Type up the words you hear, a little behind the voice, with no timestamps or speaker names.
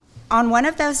On one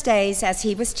of those days, as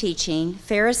he was teaching,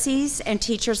 Pharisees and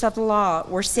teachers of the law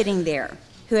were sitting there,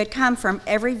 who had come from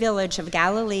every village of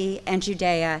Galilee and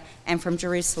Judea and from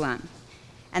Jerusalem.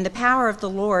 And the power of the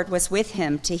Lord was with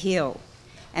him to heal.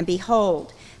 And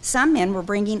behold, some men were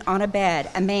bringing on a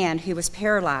bed a man who was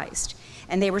paralyzed,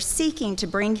 and they were seeking to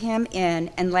bring him in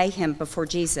and lay him before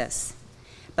Jesus.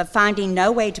 But finding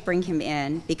no way to bring him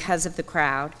in because of the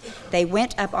crowd, they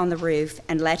went up on the roof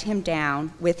and let him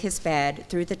down with his bed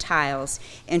through the tiles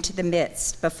into the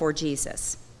midst before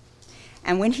Jesus.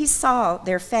 And when he saw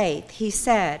their faith, he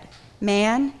said,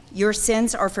 "Man, your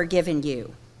sins are forgiven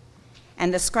you."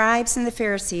 And the scribes and the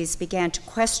Pharisees began to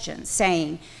question,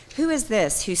 saying, "Who is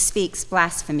this who speaks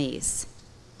blasphemies?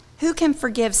 Who can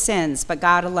forgive sins but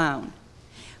God alone?"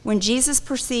 When Jesus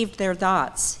perceived their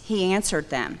thoughts, he answered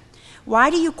them,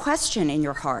 "Why do you question in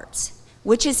your hearts?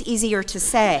 Which is easier to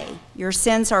say, 'Your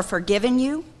sins are forgiven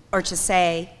you,' or to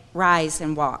say, 'Rise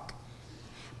and walk'?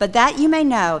 But that you may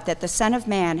know that the Son of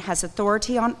Man has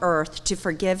authority on earth to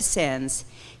forgive sins,"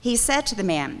 he said to the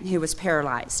man who was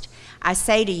paralyzed, "I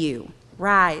say to you,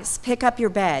 rise, pick up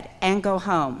your bed, and go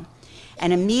home."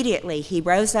 And immediately he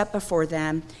rose up before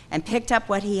them and picked up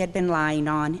what he had been lying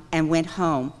on and went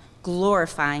home,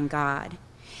 glorifying God.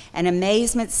 And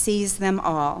amazement seized them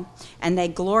all, and they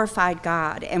glorified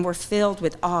God and were filled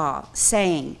with awe,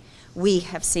 saying, "We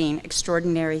have seen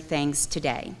extraordinary things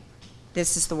today."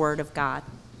 This is the word of God.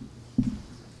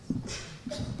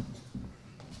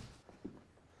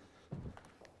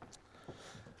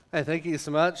 Hey, thank you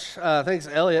so much. Thanks,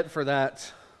 Elliot, for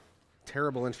that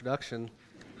terrible introduction.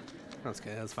 That's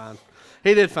okay, that's fine.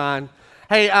 He did fine.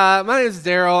 Hey, my name is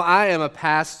Daryl. I am a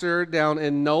pastor down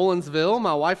in Nolensville.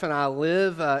 My wife and I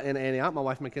live in Antioch. My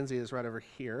wife, Mackenzie, is right over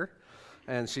here,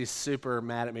 and she's super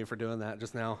mad at me for doing that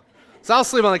just now. So I'll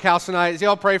sleep on the couch tonight. So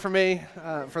y'all pray for me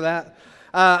for that.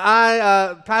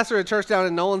 I pastor a church down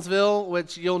in Nolensville,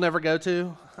 which you'll never go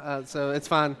to, so it's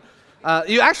fine.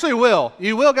 You actually will.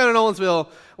 You will go to Nolensville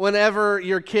whenever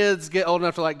your kids get old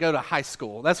enough to go to high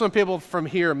school. That's when people from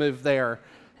here move there.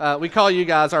 We call you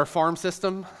guys our farm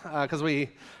system because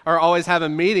we are always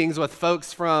having meetings with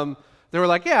folks they were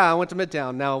like, "Yeah, I went to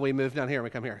Midtown. Now we moved down here and we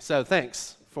come here." So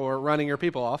thanks for running your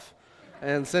people off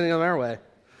and sending them our way.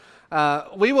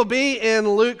 We will be in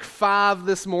Luke 5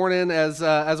 this morning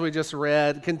as we just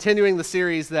read, continuing the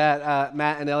series that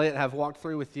Matt and Elliot have walked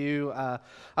through with you.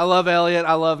 I love Elliot.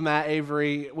 I love Matt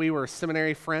Avery. We were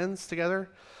seminary friends together.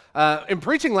 In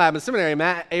preaching lab in seminary,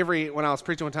 Matt Avery, when I was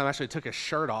preaching one time, actually took his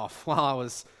shirt off while I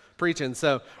was preaching.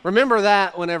 So remember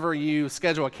that whenever you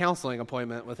schedule a counseling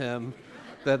appointment with him,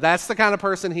 that's the kind of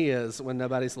person he is when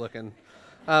nobody's looking.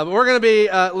 But we're going to be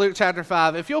Luke chapter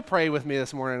 5. If you'll pray with me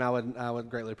this morning, I would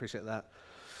greatly appreciate that.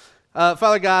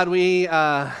 Father God,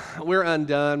 we're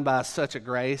undone by such a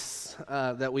grace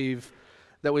that we've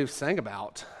sang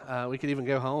about. We could even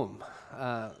go home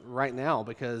right now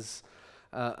because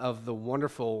of the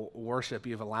wonderful worship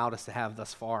you've allowed us to have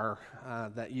thus far,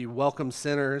 that you welcome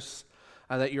sinners,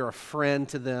 that you're a friend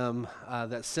to them,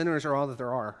 that sinners are all that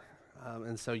there are,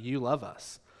 and so you love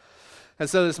us. And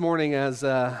so this morning, as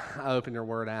I open your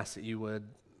word, I ask that you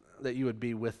would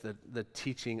be with the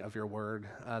teaching of your word,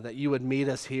 that you would meet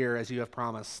us here as you have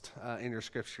promised in your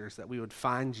scriptures, that we would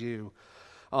find you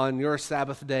on your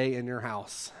Sabbath day in your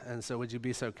house. And so would you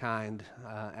be so kind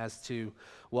as to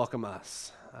welcome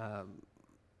us.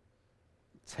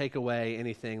 Take away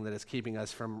anything that is keeping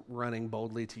us from running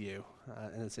boldly to you.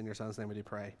 And it's in your son's name we do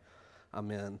pray.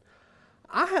 Amen.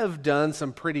 I have done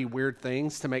some pretty weird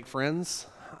things to make friends.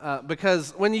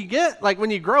 Because when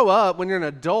you grow up, when you're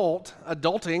an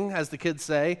adulting, as the kids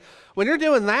say, when you're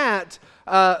doing that,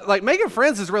 making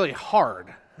friends is really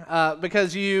hard.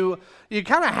 Because you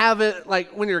kind of have it,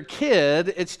 when you're a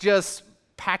kid, it's just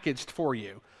packaged for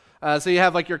you. So you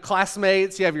have your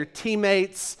classmates, you have your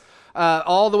teammates,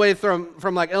 all the way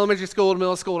from elementary school to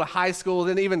middle school to high school,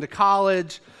 then even to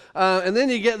college. And then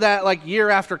you get that year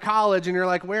after college and you're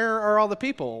like, where are all the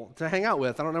people to hang out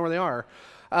with? I don't know where they are.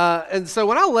 And so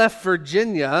when I left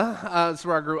Virginia, that's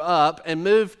where I grew up, and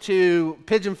moved to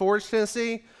Pigeon Forge,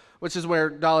 Tennessee, which is where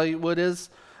Dollywood is.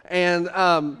 And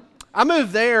I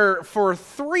moved there for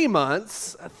 3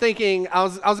 months thinking I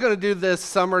was going to do this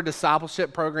summer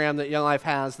discipleship program that Young Life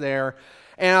has there.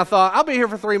 And I thought, I'll be here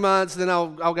for 3 months, then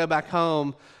I'll go back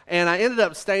home. And I ended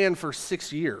up staying for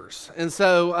 6 years. And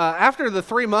so after the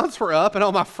 3 months were up and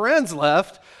all my friends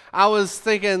left, I was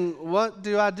thinking, what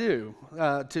do I do?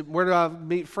 Where do I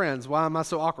meet friends? Why am I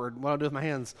so awkward? What do I do with my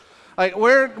hands?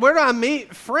 Where do I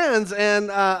meet friends?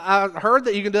 And I heard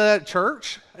that you can do that at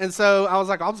church. And so I was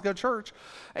like, I'll just go to church.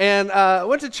 And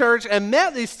went to church and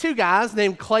met these two guys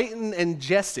named Clayton and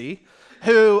Jesse,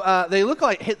 who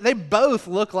they both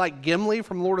look like Gimli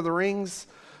from Lord of the Rings.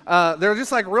 They're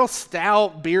just like real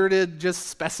stout, bearded, just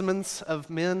specimens of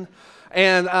men.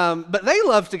 And but they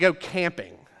love to go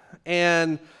camping,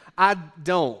 and I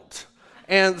don't.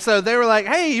 And so they were like,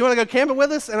 hey, you want to go camping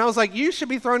with us? And I was like, you should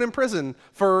be thrown in prison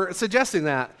for suggesting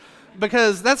that,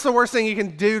 because that's the worst thing you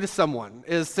can do to someone,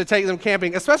 is to take them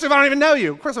camping, especially if I don't even know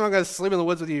you. Of course, I'm not going to sleep in the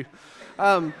woods with you.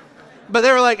 But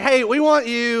they were like, hey, we want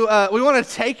to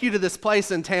take you to this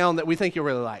place in town that we think you'll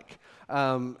really like.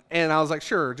 And I was like,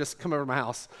 sure, just come over to my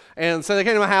house. And so they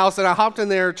came to my house, and I hopped in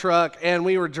their truck, and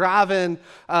we were driving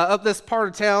up this part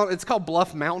of town. It's called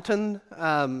Bluff Mountain.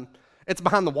 It's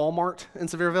behind the Walmart in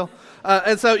Sevierville.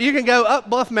 And so you can go up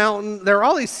Bluff Mountain. There are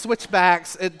all these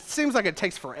switchbacks. It seems like it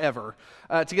takes forever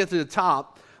to get to the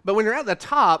top. But when you're at the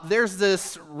top, there's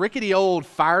this rickety old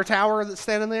fire tower that's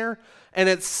standing there. And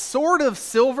it's sort of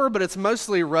silver, but it's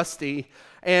mostly rusty.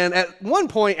 And at one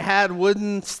point, it had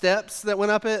wooden steps that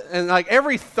went up it. And like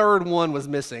every third one was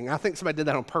missing. I think somebody did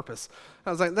that on purpose.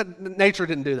 I was like, nature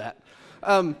didn't do that.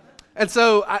 And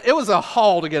so it was a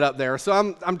haul to get up there. So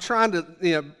I'm trying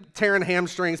to, tearing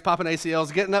hamstrings, popping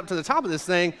ACLs, getting up to the top of this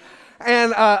thing.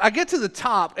 And I get to the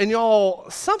top, and y'all,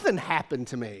 something happened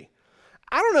to me.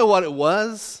 I don't know what it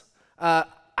was.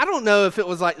 I don't know if it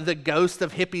was like the ghost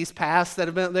of hippies past that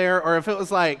have been there, or if it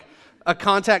was like a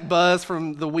contact buzz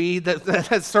from the weed that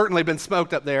has certainly been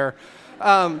smoked up there.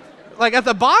 Like at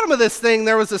the bottom of this thing,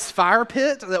 there was this fire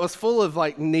pit that was full of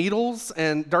like needles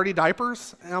and dirty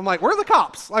diapers. And I'm like, where are the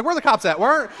cops? Like, where are the cops at?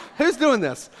 Who's doing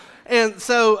this? And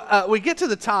so we get to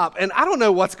the top, and I don't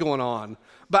know what's going on,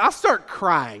 but I start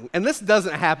crying. And this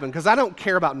doesn't happen because I don't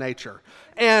care about nature.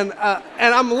 And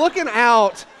I'm looking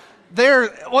out there,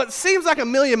 what seems like a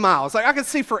million miles. Like I could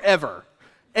see forever.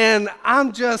 And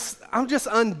I'm just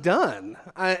undone.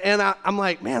 I'm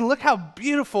like, man, look how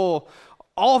beautiful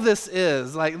all this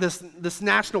is, like this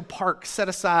national park set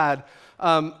aside,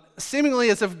 seemingly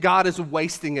as if God is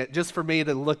wasting it just for me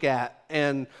to look at.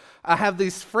 And I have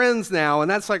these friends now, and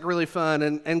that's like really fun.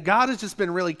 And God has just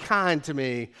been really kind to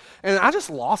me. And I just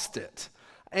lost it.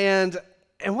 And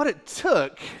what it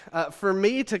took for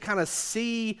me to kind of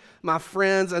see my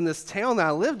friends and this town that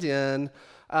I lived in,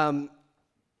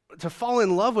 to fall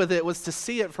in love with it, was to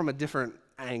see it from a different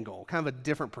angle, kind of a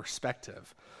different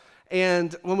perspective.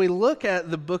 And when we look at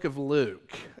the book of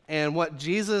Luke and what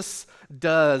Jesus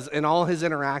does in all his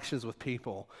interactions with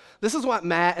people, this is what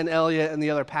Matt and Elliot and the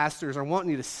other pastors are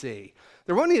wanting you to see.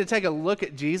 They're wanting you to take a look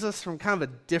at Jesus from kind of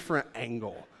a different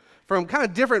angle, from kind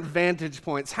of different vantage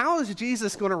points. How is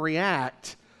Jesus going to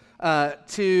react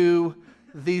to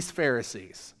these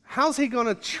Pharisees? How's he going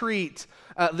to treat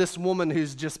this woman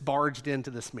who's just barged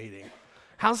into this meeting?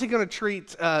 How's he going to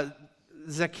treat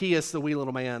Zacchaeus, the wee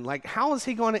little man? Like, how is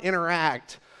he going to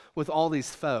interact with all these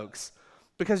folks?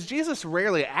 Because Jesus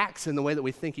rarely acts in the way that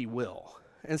we think he will.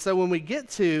 And so when we get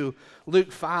to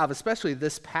Luke 5, especially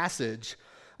this passage,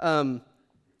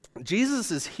 Jesus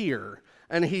is here,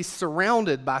 and he's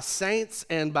surrounded by saints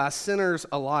and by sinners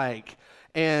alike.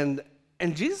 And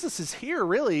Jesus is here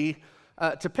really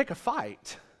to pick a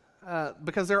fight.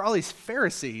 Because there are all these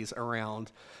Pharisees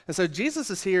around. And so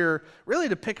Jesus is here really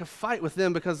to pick a fight with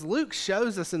them, because Luke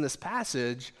shows us in this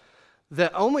passage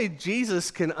that only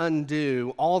Jesus can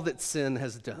undo all that sin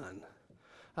has done.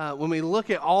 When we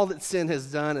look at all that sin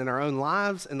has done in our own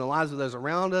lives, in the lives of those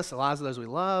around us, the lives of those we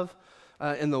love,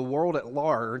 in the world at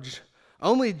large,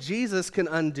 only Jesus can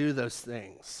undo those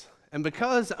things. And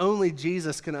because only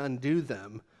Jesus can undo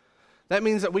them, that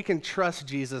means that we can trust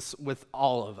Jesus with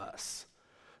all of us.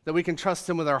 That we can trust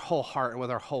him with our whole heart and with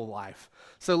our whole life.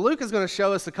 So Luke is going to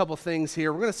show us a couple things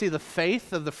here. We're going to see the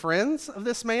faith of the friends of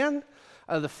this man,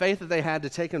 the faith that they had to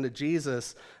take him to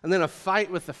Jesus, and then a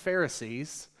fight with the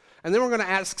Pharisees. And then we're going to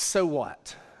ask, so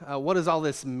what? What does all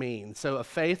this mean? So a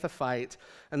faith, a fight,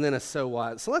 and then a so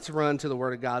what. So let's run to the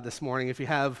Word of God this morning. If you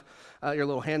have your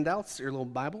little handouts, your little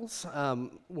Bibles,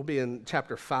 we'll be in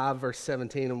chapter 5, verse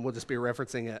 17, and we'll just be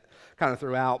referencing it kind of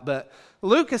throughout. But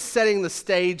Luke is setting the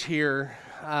stage here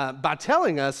by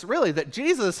telling us, really, that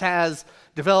Jesus has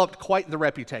developed quite the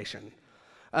reputation.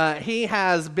 He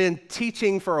has been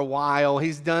teaching for a while.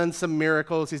 He's done some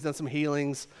miracles. He's done some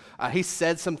healings. He's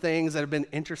said some things that have been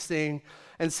interesting.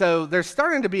 And so there's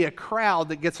starting to be a crowd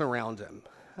that gets around him.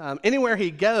 Anywhere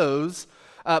he goes,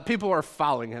 people are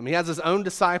following him. He has his own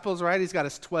disciples, right? He's got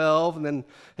his 12 and then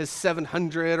his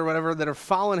 700 or whatever that are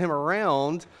following him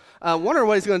around, wondering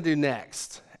what he's going to do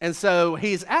next. And so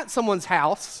he's at someone's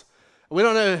house. We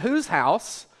don't know whose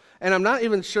house, and I'm not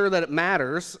even sure that it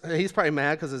matters. He's probably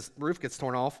mad because his roof gets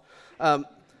torn off.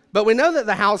 But we know that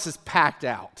the house is packed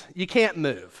out. You can't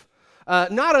move.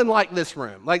 not unlike this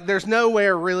room. Like, there's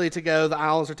nowhere really to go. The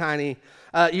aisles are tiny.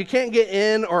 You can't get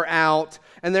in or out.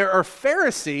 And there are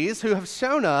Pharisees who have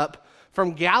shown up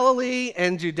from Galilee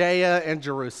and Judea and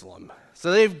Jerusalem.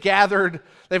 So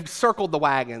they've circled the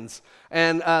wagons,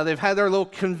 and they've had their little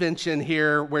convention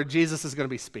here where Jesus is going to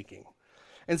be speaking.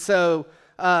 And so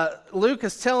Luke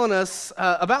is telling us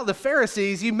about the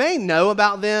Pharisees. You may know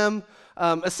about them.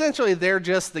 Essentially, they're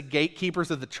just the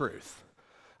gatekeepers of the truth.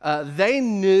 They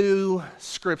knew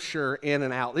Scripture in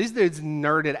and out. These dudes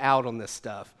nerded out on this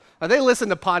stuff. They listened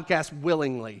to podcasts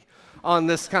willingly on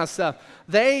this kind of stuff.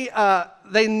 They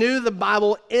knew the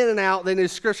Bible in and out. They knew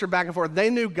Scripture back and forth. They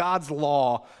knew God's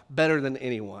law better than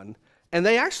anyone. And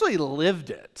they actually lived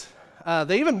it.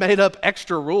 They even made up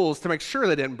extra rules to make sure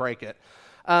they didn't break it.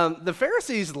 The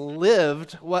Pharisees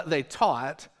lived what they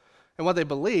taught and what they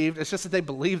believed. It's just that they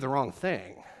believed the wrong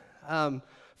thing.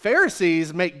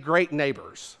 Pharisees make great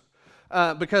neighbors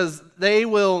because they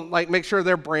will make sure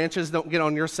their branches don't get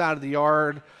on your side of the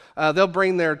yard. They'll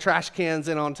bring their trash cans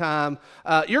in on time.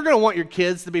 You're going to want your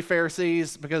kids to be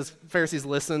Pharisees because Pharisees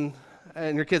listen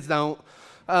and your kids don't.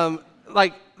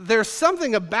 There's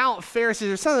something about Pharisees,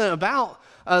 there's something about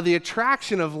the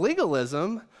attraction of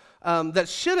legalism that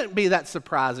shouldn't be that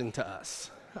surprising to us.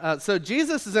 So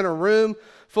Jesus is in a room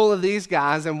full of these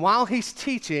guys, and while he's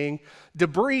teaching,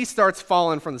 debris starts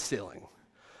falling from the ceiling.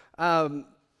 The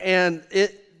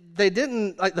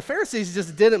Pharisees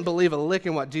just didn't believe a lick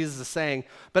in what Jesus is saying.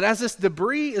 But as this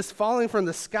debris is falling from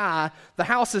the sky, the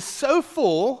house is so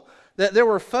full that there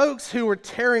were folks who were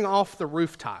tearing off the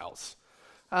roof tiles.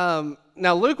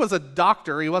 Now, Luke was a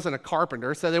doctor. He wasn't a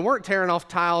carpenter. So they weren't tearing off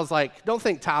tiles don't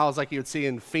think tiles like you would see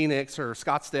in Phoenix or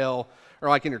Scottsdale or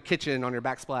like in your kitchen on your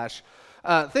backsplash.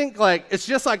 Think it's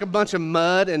just like a bunch of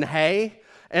mud and hay,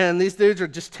 and these dudes are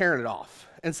just tearing it off.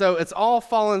 And so it's all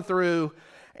falling through,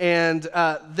 and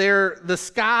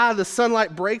the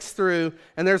sunlight breaks through,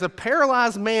 and there's a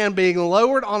paralyzed man being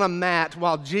lowered on a mat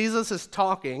while Jesus is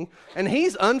talking, and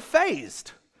he's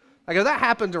unfazed. If that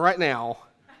happened right now,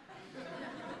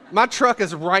 my truck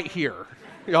is right here,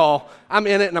 y'all. I'm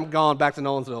in it, and I'm gone back to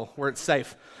Nolensville where it's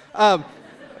safe.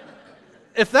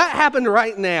 If that happened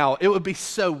right now, it would be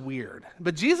so weird.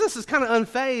 But Jesus is kind of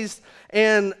unfazed,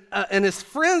 and his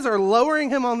friends are lowering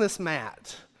him on this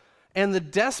mat. And the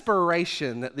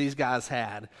desperation that these guys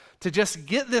had to just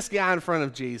get this guy in front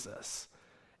of Jesus.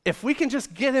 If we can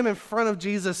just get him in front of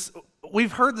Jesus,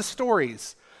 we've heard the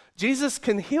stories. Jesus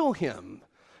can heal him.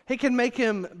 He can make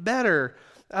him better.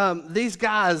 These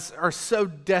guys are so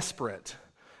desperate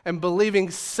and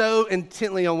believing so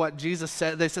intently on what Jesus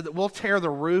said. They said that we'll tear the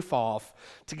roof off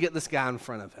to get this guy in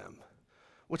front of him.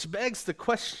 Which begs the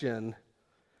question,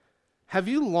 have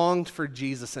you longed for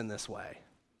Jesus in this way?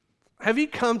 Have you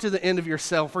come to the end of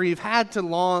yourself where you've had to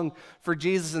long for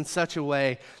Jesus in such a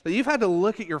way that you've had to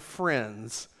look at your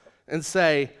friends and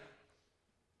say,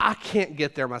 I can't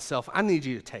get there myself. I need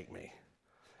you to take me.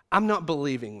 I'm not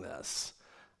believing this.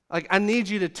 I need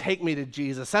you to take me to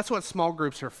Jesus. That's what small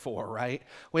groups are for, right?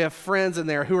 We have friends in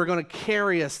there who are going to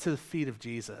carry us to the feet of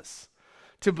Jesus,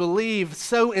 to believe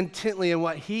so intently in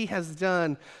what he has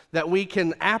done that we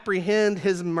can apprehend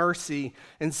his mercy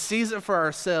and seize it for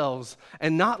ourselves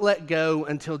and not let go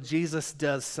until Jesus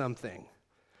does something.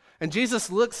 And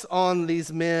Jesus looks on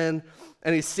these men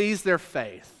and he sees their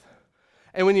faith.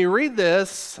 And when you read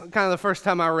this, kind of the first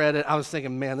time I read it, I was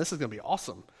thinking, man, this is going to be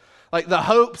awesome. The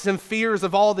hopes and fears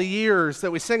of all the years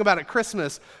that we sing about at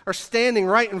Christmas are standing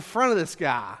right in front of this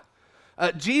guy.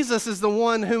 Jesus is the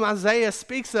one whom Isaiah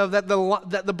speaks of, that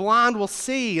the blind will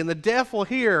see, and the deaf will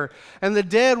hear, and the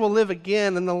dead will live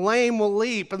again, and the lame will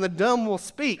leap, and the dumb will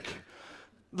speak.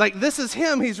 This is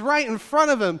him. He's right in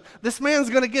front of him. This man's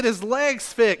going to get his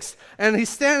legs fixed, and he's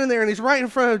standing there, and he's right in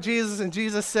front of Jesus, and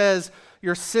Jesus says,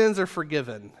 your sins are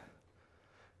forgiven.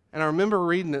 And I remember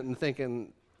reading it and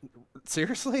thinking,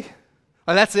 seriously?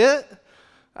 That's it?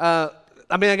 I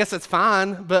guess that's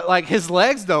fine, but his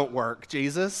legs don't work,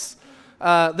 Jesus.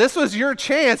 This was your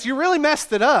chance. You really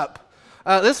messed it up.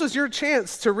 This was your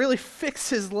chance to really fix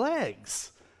his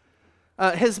legs.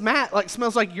 His mat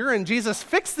smells like urine. Jesus,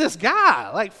 fix this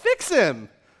guy. Fix him.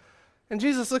 And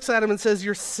Jesus looks at him and says,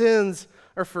 your sins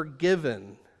are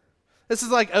forgiven. This is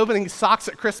like opening socks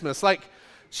at Christmas.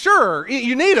 Sure,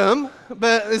 you need them,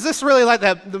 but is this really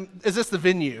is this the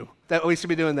venue that we should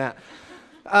be doing that?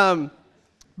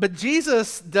 But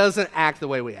Jesus doesn't act the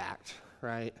way we act,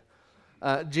 right?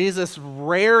 Jesus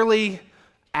rarely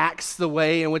acts the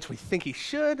way in which we think he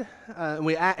should.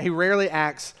 He rarely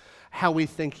acts how we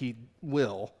think he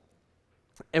will.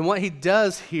 And what he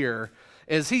does here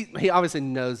is he obviously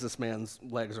knows this man's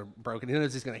legs are broken. He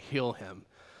knows he's going to heal him.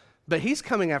 but he's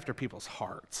coming after people's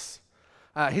hearts.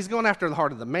 He's going after the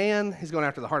heart of the man. He's going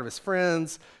after the heart of his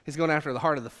friends. He's going after the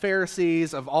heart of the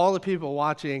Pharisees, of all the people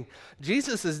watching.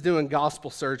 Jesus is doing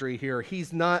gospel surgery here.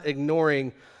 He's not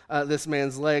ignoring this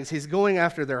man's legs. He's going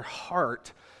after their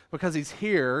heart because he's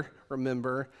here,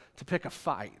 remember, to pick a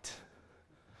fight.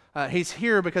 He's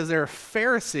here because there are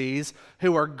Pharisees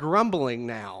who are grumbling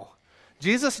now.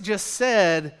 Jesus just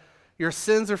said, your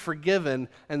sins are forgiven,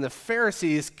 and the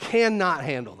Pharisees cannot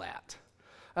handle that.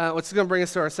 What's going to bring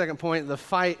us to our second point, the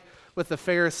fight with the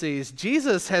Pharisees.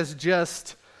 Jesus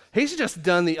he's just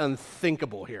done the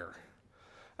unthinkable here.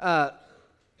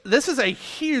 This is a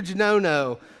huge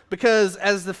no-no because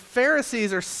as the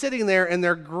Pharisees are sitting there and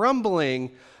they're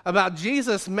grumbling about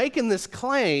Jesus making this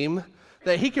claim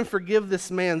that he can forgive this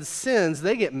man's sins,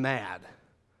 they get mad.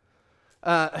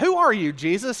 Who are you,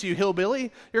 Jesus, you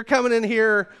hillbilly? You're coming in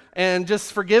here and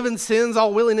just forgiving sins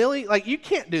all willy-nilly? Like, you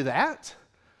can't do that.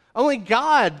 Only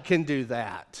God can do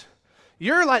that.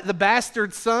 You're like the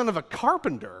bastard son of a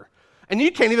carpenter, and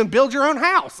you can't even build your own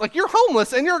house. Like, you're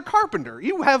homeless and you're a carpenter.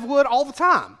 You have wood all the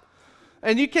time,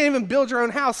 and you can't even build your own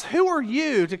house. Who are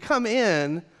you to come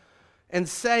in and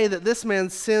say that this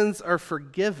man's sins are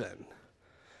forgiven?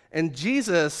 And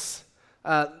Jesus,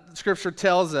 Scripture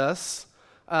tells us,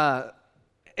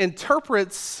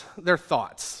 interprets their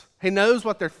thoughts. He knows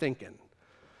what they're thinking,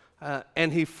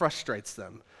 and he frustrates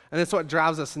them. And that's what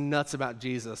drives us nuts about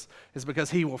Jesus, is because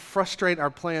he will frustrate our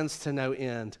plans to no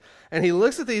end. And he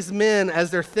looks at these men as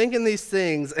they're thinking these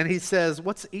things, and he says,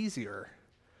 what's easier?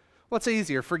 What's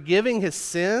easier, forgiving his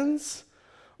sins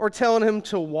or telling him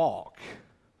to walk?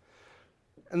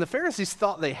 And the Pharisees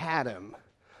thought they had him,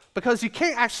 because you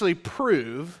can't actually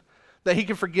prove that he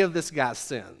can forgive this guy's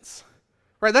sins.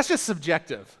 Right? That's just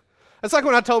subjective. It's like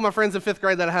when I told my friends in 5th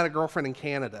grade that I had a girlfriend in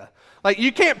Canada. Like,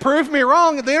 you can't prove me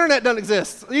wrong. The internet doesn't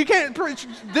exist. You can't do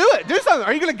it. Do something.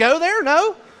 Are you going to go there?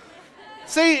 No.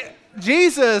 See,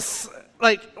 Jesus,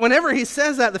 like, whenever he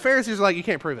says that, the Pharisees are like, you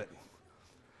can't prove it.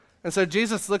 And so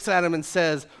Jesus looks at him and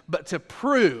says, but to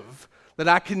prove that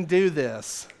I can do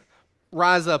this,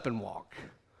 rise up and walk.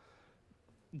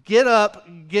 Get up,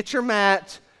 get your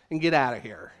mat, and get out of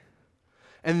here.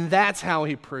 And that's how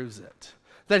he proves it.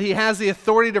 That he has the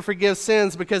authority to forgive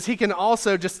sins, because he can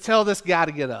also just tell this guy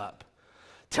to get up.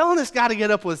 Telling this guy to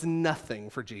get up was nothing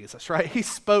for Jesus, right? He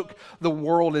spoke the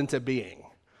world into being.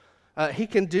 He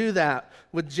can do that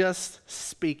with just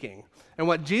speaking. And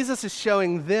what Jesus is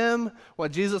showing them,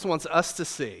 what Jesus wants us to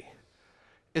see,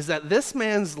 is that this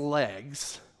man's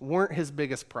legs weren't his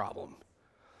biggest problem.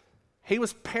 He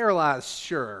was paralyzed,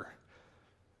 sure,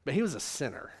 but he was a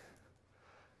sinner.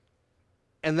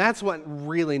 And that's what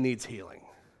really needs healing.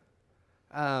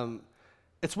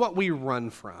 It's what we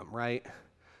run from, right?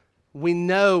 We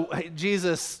know, hey,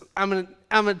 Jesus, I'm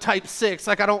a type 6.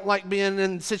 Like, I don't like being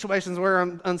in situations where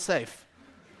I'm unsafe.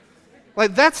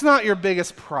 Like, that's not your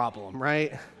biggest problem,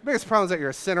 right? The biggest problem is that you're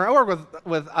a sinner. I work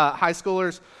with high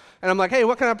schoolers, and I'm like, hey,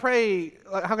 what can I pray?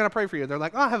 How can I pray for you? They're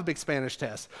like, oh, I have a big Spanish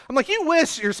test. I'm like, you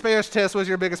wish your Spanish test was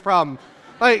your biggest problem.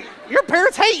 Like, your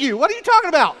parents hate you. What are you talking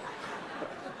about?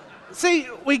 See,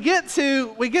 we get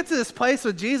to this place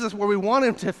with Jesus where we want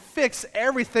him to fix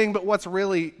everything but what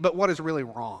is really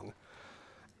wrong.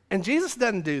 And Jesus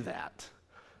doesn't do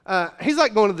that. He's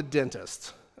like going to the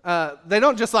dentist. They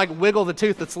don't just like wiggle the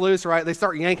tooth that's loose, right? They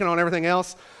start yanking on everything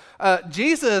else.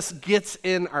 Jesus gets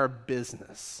in our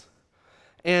business.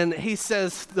 And he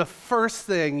says the first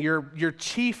thing, your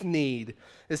chief need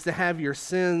is to have your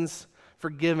sins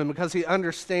forgiven, because he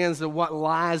understands that what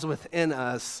lies within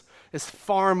us is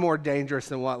far more dangerous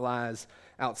than what lies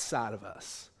outside of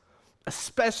us,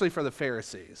 especially for the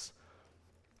Pharisees.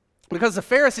 Because the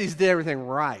Pharisees did everything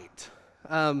right.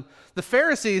 The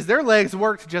Pharisees, their legs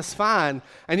worked just fine,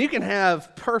 and you can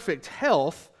have perfect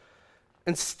health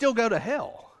and still go to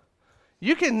hell.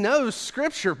 You can know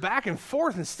Scripture back and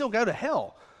forth and still go to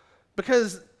hell,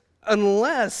 because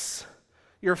unless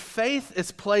your faith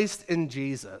is placed in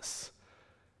Jesus,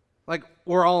 like,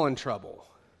 we're all in trouble.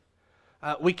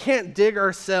 We can't dig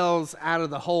ourselves out of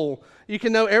the hole. You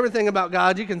can know everything about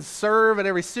God. You can serve at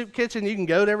every soup kitchen. You can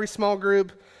go to every small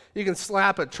group. You can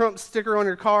slap a Trump sticker on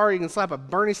your car. You can slap a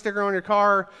Bernie sticker on your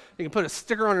car. You can put a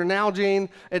sticker on your Nalgene.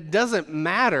 It doesn't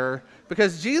matter,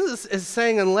 because Jesus is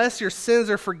saying, unless your sins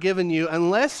are forgiven you,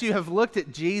 unless you have looked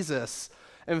at Jesus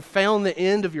and found the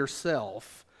end of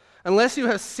yourself, unless you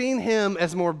have seen him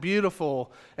as more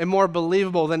beautiful and more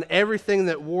believable than everything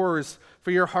that wars for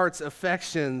your heart's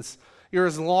affections, you're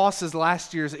as lost as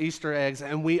last year's Easter eggs,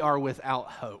 and we are without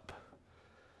hope.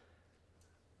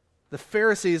 The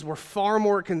Pharisees were far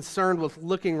more concerned with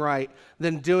looking right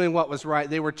than doing what was right.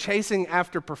 They were chasing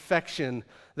after perfection.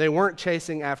 They weren't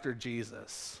chasing after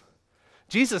Jesus.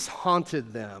 Jesus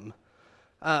haunted them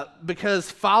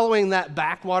because following that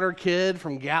backwater kid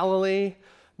from Galilee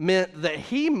meant that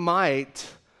he might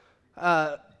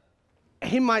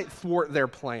thwart their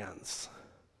plans.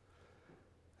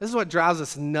 This is what drives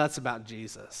us nuts about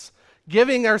Jesus.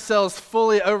 Giving ourselves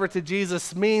fully over to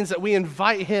Jesus means that we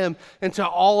invite him into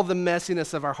all the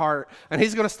messiness of our heart, and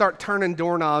he's going to start turning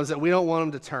doorknobs that we don't want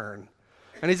him to turn,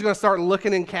 and he's going to start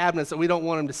looking in cabinets that we don't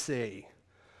want him to see.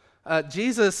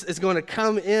 Jesus is going to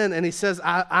come in, and he says,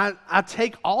 I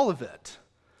take all of it.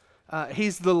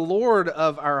 He's the Lord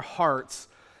of our hearts,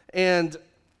 and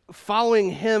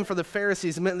following him for the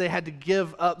Pharisees meant they had to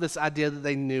give up this idea that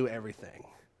they knew everything.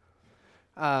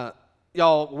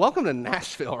 Y'all, welcome to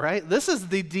Nashville, right? This is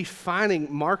the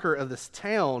defining marker of this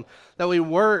town, that we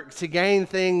work to gain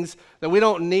things that we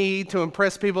don't need, to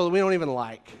impress people that we don't even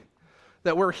like.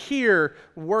 That we're here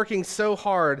working so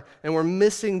hard and we're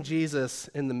missing Jesus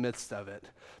in the midst of it.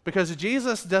 Because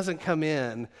Jesus doesn't come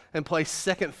in and play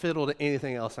second fiddle to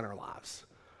anything else in our lives.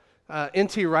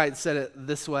 N.T. Wright said it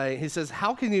this way. He says,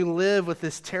 how can you live with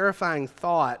this terrifying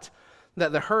thought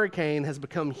that the hurricane has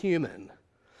become human?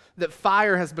 That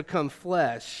fire has become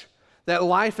flesh, that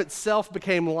life itself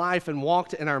became life and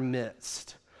walked in our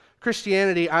midst.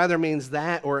 Christianity either means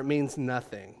that or it means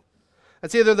nothing.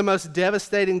 It's either the most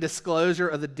devastating disclosure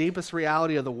of the deepest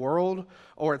reality of the world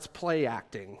or it's play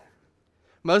acting.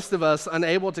 Most of us,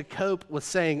 unable to cope with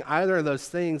saying either of those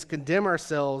things, condemn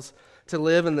ourselves to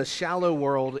live in the shallow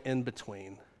world in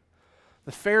between.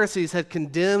 The Pharisees had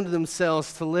condemned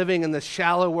themselves to living in the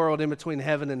shallow world in between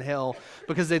heaven and hell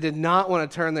because they did not want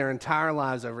to turn their entire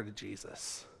lives over to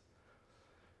Jesus.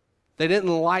 They didn't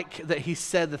like that he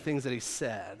said the things that he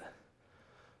said.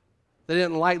 They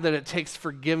didn't like that it takes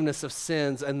forgiveness of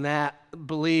sins, and that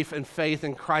belief and faith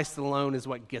in Christ alone is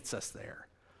what gets us there.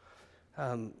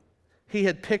 He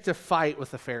had picked a fight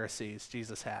with the Pharisees,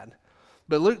 Jesus had.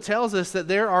 But Luke tells us that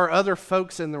there are other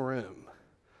folks in the room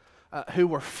who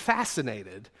were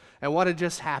fascinated at what had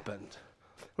just happened.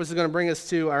 Which is going to bring us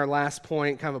to our last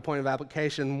point, kind of a point of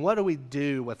application. What do we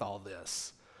do with all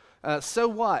this? So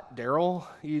what, Daryl?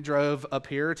 You drove up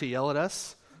here to yell at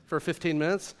us for 15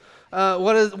 minutes.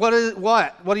 What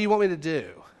do you want me to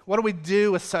do? What do we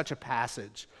do with such a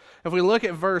passage? If we look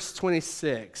at verse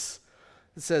 26,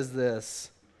 it says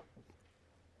this.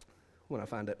 When I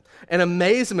find it. And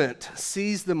amazement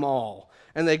seized them all,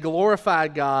 and they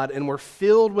glorified God and were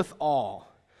filled with awe,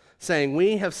 saying,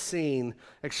 we have seen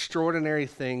extraordinary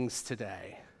things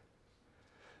today.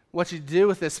 What you do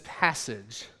with this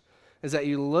passage is that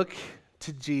you look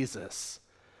to Jesus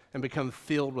and become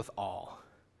filled with awe.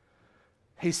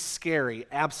 He's scary,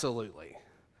 absolutely.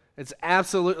 It's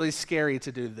absolutely scary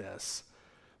to do this,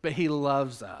 but he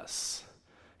loves us.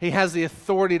 He has the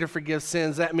authority to forgive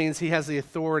sins. That means he has the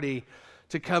authority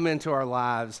to come into our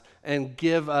lives and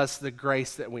give us the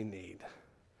grace that we need.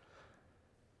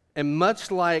 And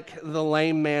much like the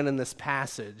lame man in this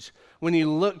passage, when you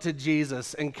look to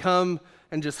Jesus and come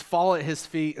and just fall at his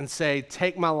feet and say,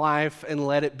 take my life and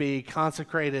let it be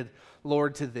consecrated,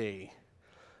 Lord, to thee.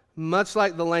 Much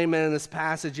like the lame man in this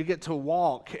passage, you get to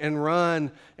walk and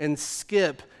run and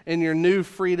skip in your new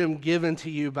freedom given to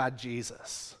you by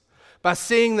Jesus. By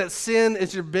seeing that sin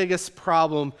is your biggest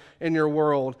problem in your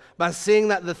world. By seeing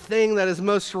that the thing that is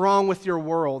most wrong with your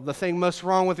world, the thing most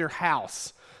wrong with your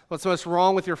house, what's most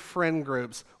wrong with your friend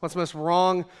groups, what's most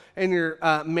wrong in your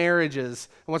marriages,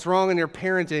 and what's wrong in your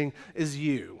parenting is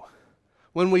you.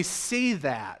 When we see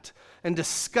that and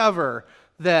discover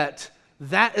that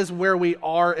that is where we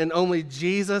are and only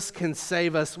Jesus can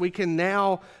save us, we can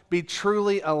now be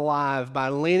truly alive by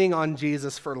leaning on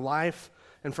Jesus for life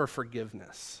and for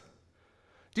forgiveness.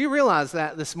 Do you realize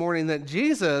that this morning, that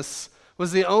Jesus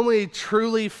was the only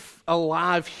truly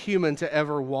alive human to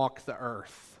ever walk the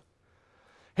earth?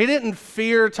 He didn't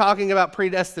fear talking about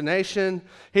predestination.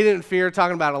 He didn't fear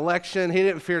talking about election. He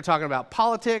didn't fear talking about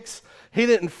politics. He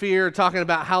didn't fear talking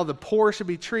about how the poor should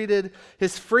be treated.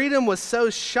 His freedom was so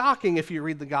shocking if you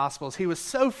read the Gospels. He was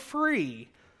so free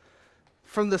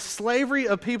from the slavery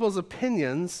of people's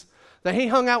opinions that he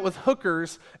hung out with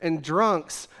hookers and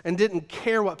drunks and didn't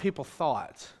care what people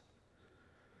thought.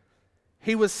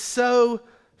 He was so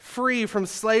free from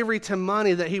slavery to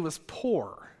money that he was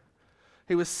poor.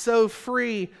 He was so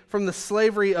free from the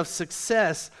slavery of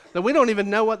success that we don't even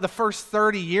know what the first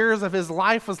 30 years of his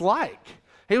life was like.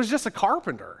 He was just a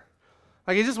carpenter.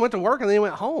 Like, he just went to work and then he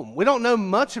went home. We don't know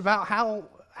much about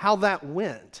how that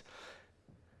went.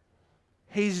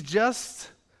 He's just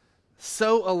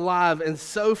so alive and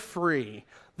so free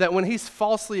that when he's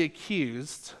falsely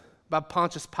accused by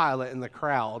Pontius Pilate in the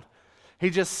crowd, he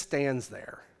just stands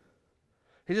there.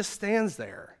 He just stands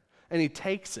there and he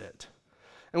takes it.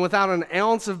 And without an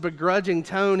ounce of begrudging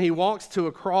tone, he walks to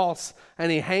a cross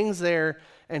and he hangs there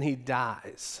and he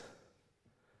dies.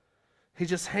 He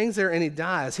just hangs there and he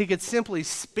dies. He could simply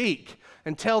speak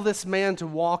and tell this man to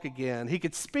walk again. He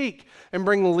could speak and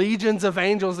bring legions of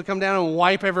angels to come down and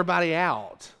wipe everybody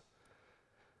out.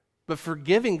 But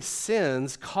forgiving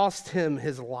sins cost him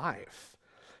his life.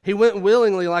 He went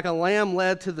willingly like a lamb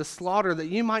led to the slaughter that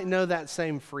you might know that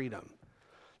same freedom.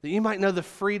 That you might know the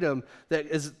freedom that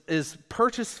is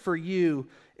purchased for you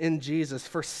in Jesus,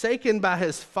 forsaken by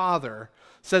his Father,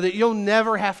 so that you'll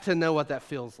never have to know what that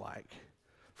feels like.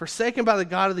 Forsaken by the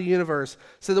God of the universe,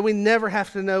 so that we never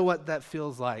have to know what that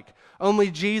feels like.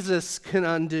 Only Jesus can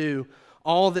undo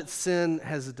all that sin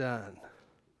has done.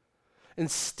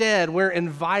 Instead, we're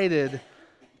invited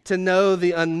to know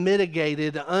the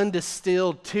unmitigated,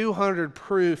 undistilled, 200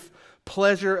 proof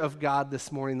pleasure of God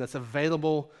this morning that's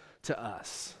available to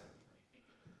us.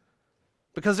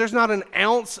 Because there's not an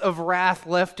ounce of wrath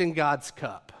left in God's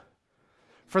cup.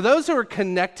 For those who are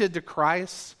connected to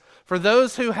Christ, for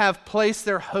those who have placed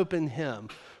their hope in him,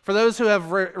 for those who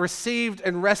have received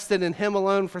and rested in him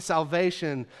alone for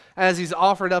salvation as he's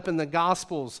offered up in the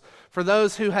Gospels, for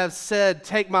those who have said,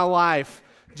 "Take my life,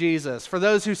 Jesus," for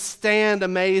those who stand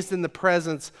amazed in the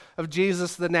presence of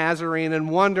Jesus the Nazarene and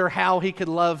wonder how he could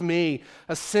love me,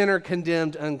 a sinner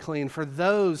condemned unclean, for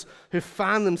those who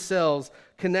find themselves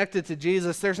connected to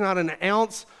Jesus, there's not an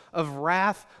ounce of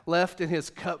wrath left in his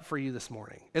cup for you this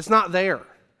morning. It's not there.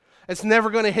 It's never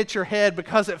going to hit your head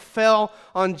because it fell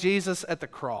on Jesus at the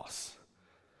cross.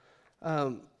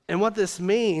 And what this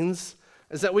means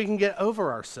is that we can get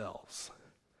over ourselves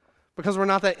because we're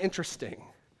not that interesting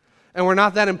and we're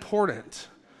not that important.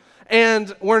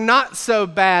 And we're not so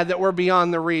bad that we're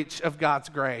beyond the reach of God's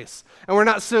grace. And we're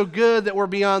not so good that we're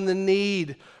beyond the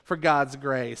need for God's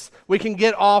grace. We can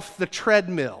get off the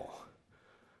treadmill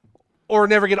or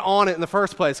never get on it in the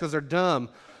first place because they're dumb.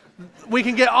 We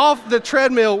can get off the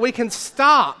treadmill. We can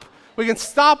stop. We can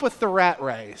stop with the rat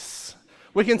race.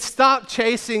 We can stop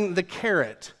chasing the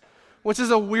carrot, which is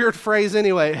a weird phrase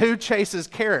anyway. Who chases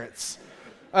carrots?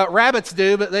 Rabbits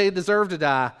do, but they deserve to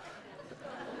die.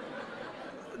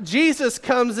 Jesus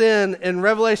comes in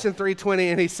Revelation 3:20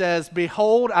 and he says,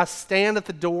 "Behold, I stand at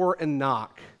the door and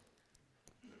knock.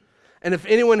 And if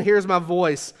anyone hears my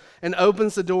voice and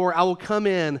opens the door, I will come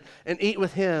in and eat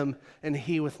with him and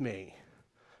he with me.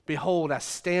 Behold, I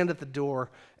stand at the door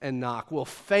and knock." Will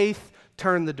faith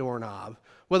turn the doorknob?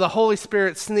 Will the Holy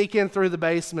Spirit sneak in through the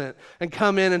basement and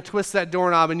come in and twist that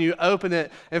doorknob and you open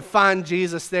it and find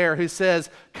Jesus there who says,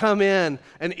 "Come in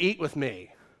and eat with me.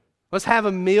 Let's have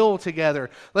a meal together.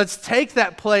 Let's take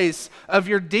that place of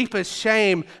your deepest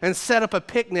shame and set up a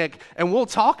picnic and we'll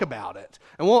talk about it.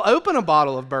 And we'll open a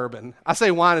bottle of bourbon." I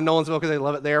say wine in Nolensville because they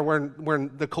love it there. We're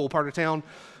in the cool part of town.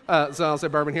 So I'll say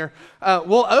bourbon here.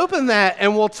 We'll open that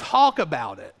and we'll talk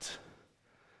about it.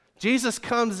 Jesus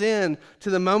comes in to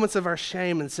the moments of our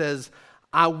shame and says,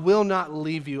 "I will not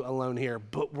leave you alone here,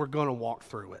 but we're going to walk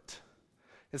through it.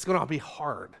 It's going to be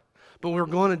hard, but we're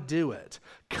going to do it.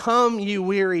 Come, you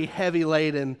weary, heavy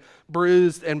laden,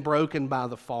 bruised and broken by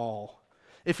the fall.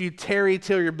 If you tarry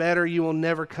till you're better, you will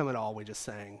never come at all," we just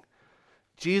sang.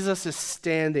 Jesus is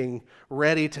standing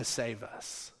ready to save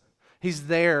us. He's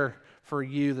there for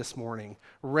you this morning,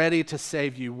 ready to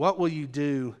save you. What will you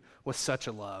do with such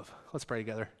a love? Let's pray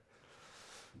together.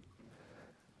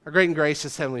 Our great and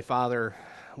gracious Heavenly Father,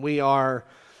 we're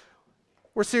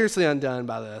seriously undone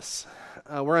by this.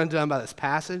 We're undone by this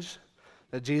passage,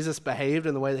 that Jesus behaved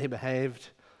in the way that he behaved,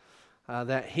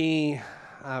 that he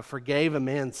forgave a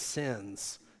man's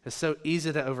sins. It's so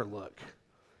easy to overlook,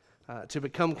 to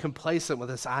become complacent with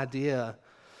this idea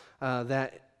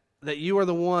that you are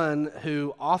the one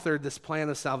who authored this plan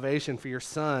of salvation for your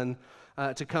Son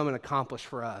to come and accomplish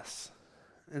for us.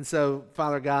 And so,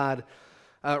 Father God,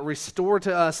 restore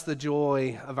to us the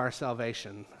joy of our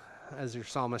salvation, as your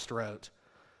psalmist wrote.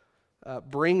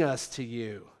 Bring us to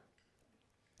you.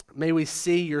 May we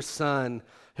see your Son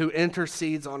who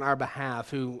intercedes on our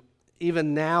behalf, who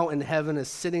even now in heaven is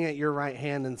sitting at your right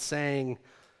hand and saying,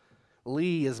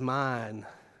 "Lee is mine,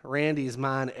 Randy is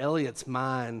mine, Elliot's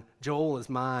mine, Joel is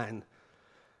mine."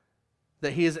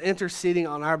 That he is interceding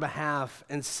on our behalf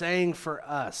and saying for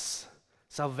us,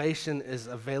 salvation is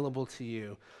available to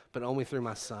you, but only through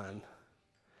my Son.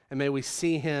 And may we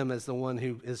see him as the one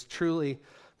who is truly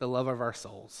the lover of our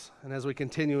souls. And as we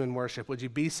continue in worship, would you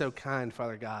be so kind,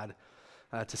 Father God,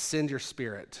 to send your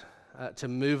Spirit to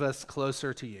move us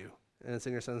closer to you. And it's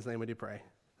in your Son's name we do pray.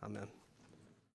 Amen.